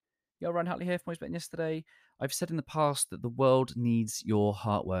Yeah, Ryan Hartley here from Always Betting Yesterday. I've said in the past that the world needs your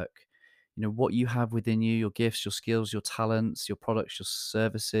hard work. You know, what you have within you, your gifts, your skills, your talents, your products, your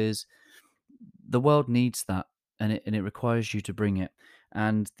services. The world needs that, and it requires you to bring it.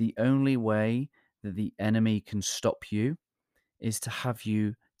 And the only way that the enemy can stop you is to have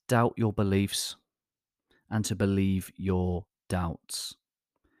you doubt your beliefs and to believe your doubts.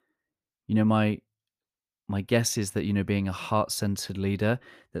 You know, my guess is that, being a heart-centered leader,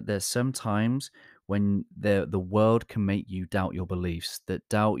 that there's some times when the world can make you doubt your beliefs, that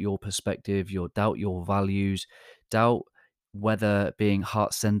doubt your perspective, doubt your values, doubt whether being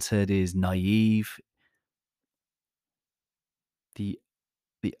heart-centered is naive. The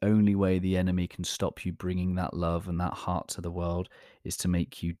the only way the enemy can stop you bringing that love and that heart to the world is to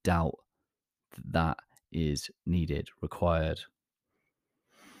make you doubt that is needed, required.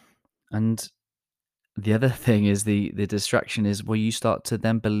 And the other thing is the distraction is where you start to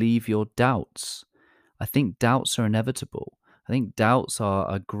then believe your doubts. I think doubts are inevitable. I think doubts are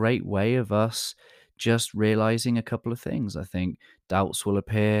a great way of us just realizing a couple of things. I think doubts will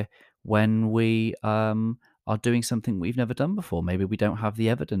appear when we are doing something we've never done before. Maybe we don't have the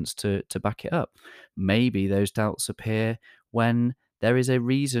evidence to back it up. Maybe those doubts appear when there is a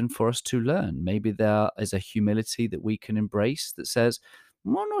reason for us to learn. Maybe there is a humility that we can embrace that says,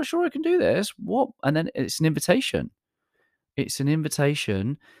 "Well, I'm not sure I can do this. What?" And then it's an invitation. It's an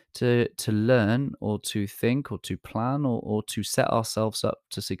invitation to learn or to think or to plan or to set ourselves up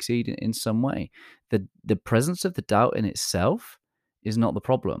to succeed in some way. The presence of the doubt in itself is not the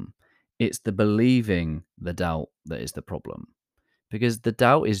problem. It's the believing the doubt that is the problem. Because the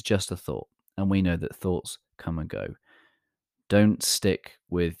doubt is just a thought, and we know that thoughts come and go. Don't stick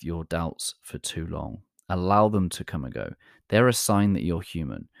with your doubts for too long. Allow them to come and go. They're a sign that you're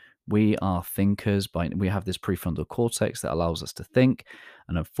human. We are thinkers. We have this prefrontal cortex that allows us to think,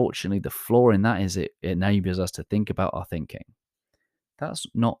 and unfortunately, the flaw in that is it enables us to think about our thinking. That's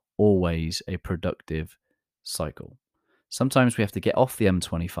not always a productive cycle. Sometimes we have to get off the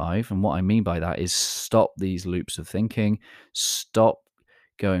M25. And what I mean by that is stop these loops of thinking, stop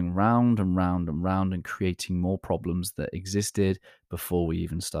going round and round and round and creating more problems that existed before we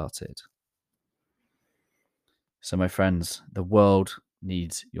even started. So, my friends, the world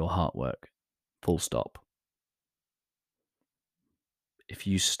needs your hard work. Full stop. If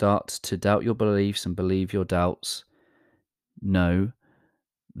you start to doubt your beliefs and believe your doubts, know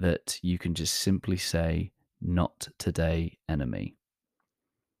that you can just simply say, "Not today, enemy."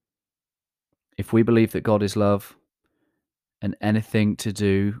 If we believe that God is love and anything to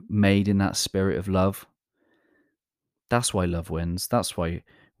do made in that spirit of love, that's why love wins. That's why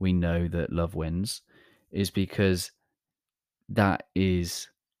we know that love wins, is because that is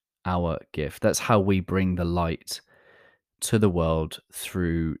our gift. That's how we bring the light to the world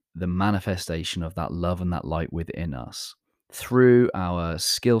through the manifestation of that love and that light within us. Through our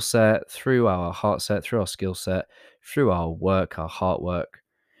skill set, through our heart set, through our skill set, through our work, our heart work.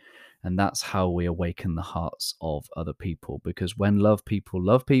 And that's how we awaken the hearts of other people. Because when love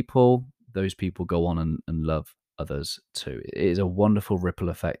people, those people go on and love others too. It is a wonderful ripple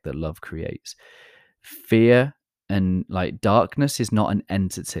effect that love creates. Fear and like darkness is not an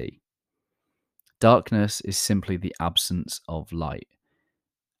entity. Darkness is simply the absence of light.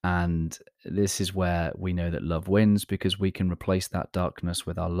 And this is where we know that love wins because we can replace that darkness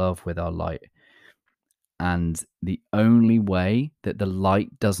with our love, with our light. And the only way that the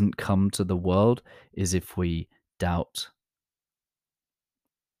light doesn't come to the world is if we doubt.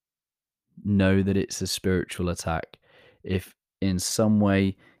 Know that it's a spiritual attack. If in some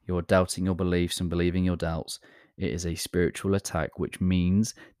way you're doubting your beliefs and believing your doubts, it is a spiritual attack, which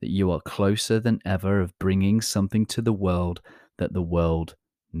means that you are closer than ever of bringing something to the world that the world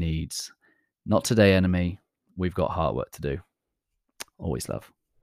needs. Not today, enemy. We've got hard work to do. Always love.